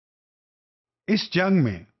اس جنگ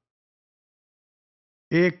میں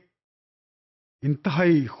ایک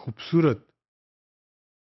انتہائی خوبصورت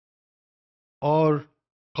اور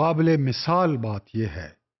قابل مثال بات یہ ہے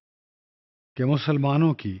کہ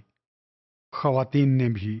مسلمانوں کی خواتین نے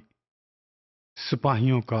بھی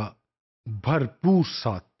سپاہیوں کا بھرپور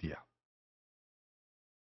ساتھ دیا۔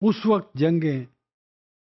 اس وقت جنگیں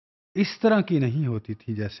اس طرح کی نہیں ہوتی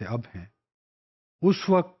تھی جیسے اب ہیں۔ اس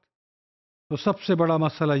وقت تو سب سے بڑا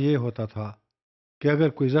مسئلہ یہ ہوتا تھا کہ اگر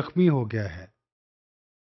کوئی زخمی ہو گیا ہے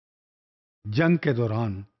جنگ کے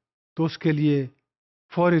دوران تو اس کے لیے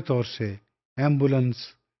فوری طور سے ایمبولنس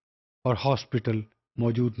اور ہاسپٹل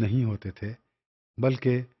موجود نہیں ہوتے تھے،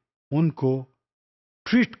 بلکہ ان کو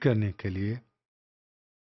ٹریٹ کرنے کے لیے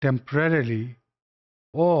ٹیمپریریلی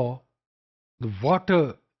اور the water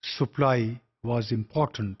supply was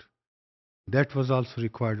important. That was also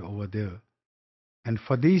required over there. And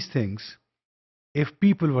for these things, if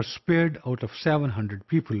people were spared out of 700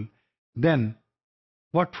 people, then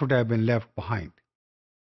what would have been left behind?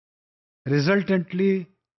 Resultantly,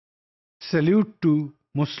 salute to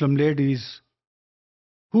Muslim ladies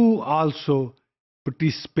who also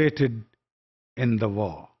participated in the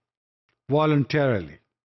war voluntarily.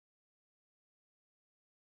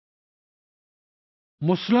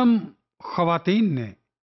 مسلم خواتین نے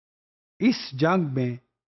اس جنگ میں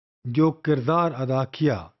جو کردار ادا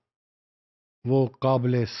کیا وہ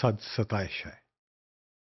قابل ستائش ہے۔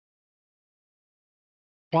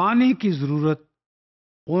 پانی کی ضرورت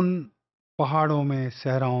ان پہاڑوں میں،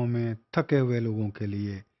 صحراؤں میں تھکے ہوئے لوگوں کے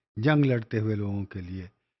لیے، جنگ لڑتے ہوئے لوگوں کے لیے،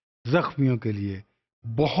 زخمیوں کے لیے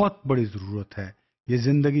بہت بڑی ضرورت ہے۔ یہ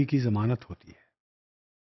زندگی کی ضمانت ہوتی ہے۔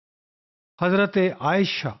 حضرت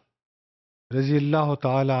عائشہ رضی اللہ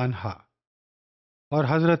تعالی عنہا اور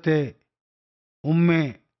حضرت ام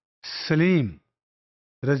سلیم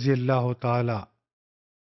رضی اللہ تعالی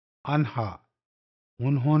عنہا،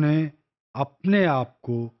 انہوں نے اپنے آپ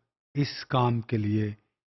کو اس کام کے لیے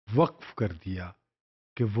وقف کر دیا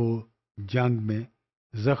کہ وہ جنگ میں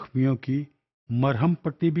زخمیوں کی مرہم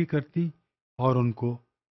پٹی بھی کرتی اور ان کو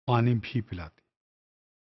پانی بھی پلاتی۔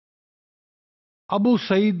 ابو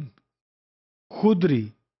سعید خدری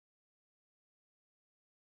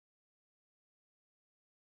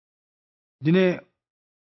جنہیں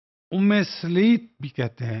ام سلیت بھی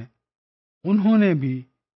کہتے ہیں، انہوں نے بھی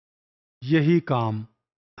یہی کام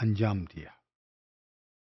انجام دیا۔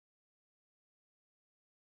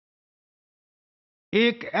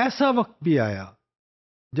 ایک ایسا وقت بھی آیا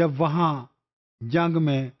جب وہاں جنگ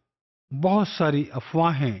میں بہت ساری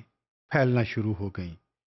افواہیں پھیلنا شروع ہو گئیں۔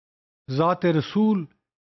 ذات رسول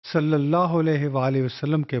صلی اللہ علیہ وآلہ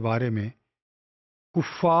وسلم کے بارے میں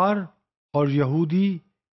کفار اور یہودی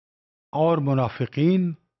اور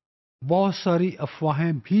منافقین بہت ساری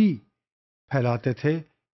افواہیں بھی پھیلاتے تھے۔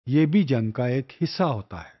 یہ بھی جنگ کا ایک حصہ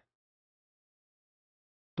ہوتا ہے۔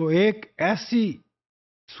 تو ایک ایسی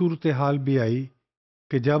صورتحال بھی آئی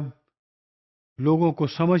کہ جب لوگوں کو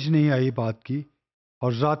سمجھ نہیں آئی بات کی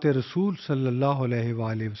اور ذات رسول صلی اللہ علیہ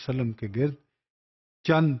وآلہ وسلم کے گرد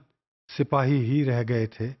چند سپاہی ہی رہ گئے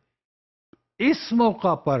تھے۔ اس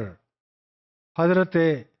موقع پر حضرت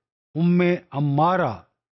ام عمارہ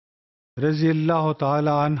رضی اللہ تعالی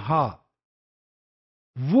عنہا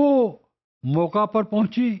وہ موقع پر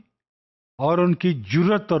پہنچی اور ان کی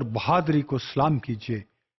جرت اور بہادری کو سلام کیجیے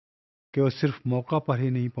کہ وہ صرف موقع پر ہی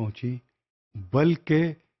نہیں پہنچی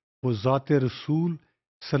بلکہ وہ ذات رسول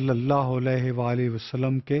صلی اللہ علیہ وآلہ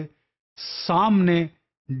وسلم کے سامنے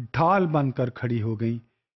ڈھال بن کر کھڑی ہو گئیں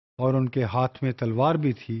اور ان کے ہاتھ میں تلوار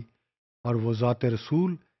بھی تھی، اور وہ ذات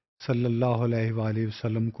رسول صلی اللہ علیہ وآلہ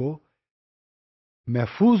وسلم کو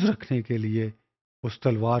محفوظ رکھنے کے لیے اس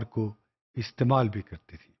تلوار کو استعمال بھی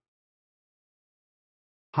کرتی تھی۔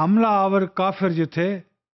 حملہ آور کافر جو تھے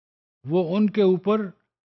وہ ان کے اوپر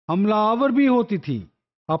حملہ آور بھی ہوتی تھی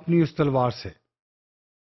اپنی اس تلوار سے،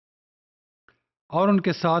 اور ان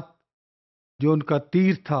کے ساتھ جو ان کا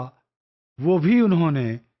تیر تھا وہ بھی انہوں نے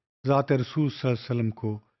ذات رسول صلی اللہ علیہ وسلم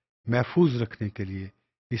کو محفوظ رکھنے کے لیے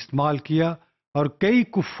استعمال کیا اور کئی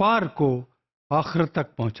کفار کو آخرت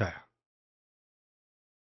تک پہنچایا۔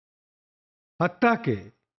 حتیٰ کہ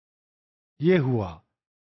یہ ہوا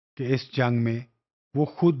کہ اس جنگ میں وہ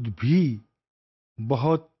خود بھی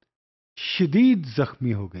بہت شدید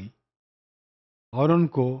زخمی ہو گئیں، اور ان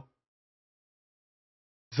کو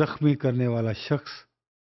زخمی کرنے والا شخص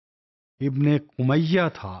ابن امیہ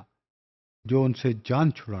تھا جو ان سے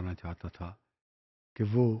جان چھڑانا چاہتا تھا کہ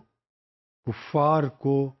وہ کفار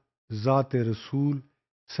کو ذات رسول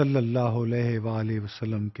صلی اللہ علیہ وآلہ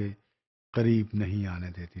وسلم کے قریب نہیں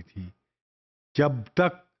آنے دیتی تھی جب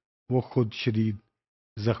تک وہ خود شدید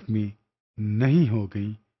زخمی نہیں ہو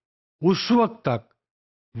گئی۔ اس وقت تک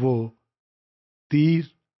وہ تیر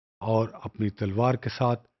اور اپنی تلوار کے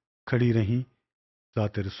ساتھ کھڑی رہیں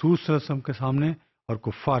ذات رسول صلی اللہ علیہ وسلم کے سامنے اور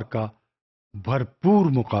کفار کا بھرپور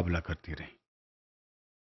مقابلہ کرتی رہیں۔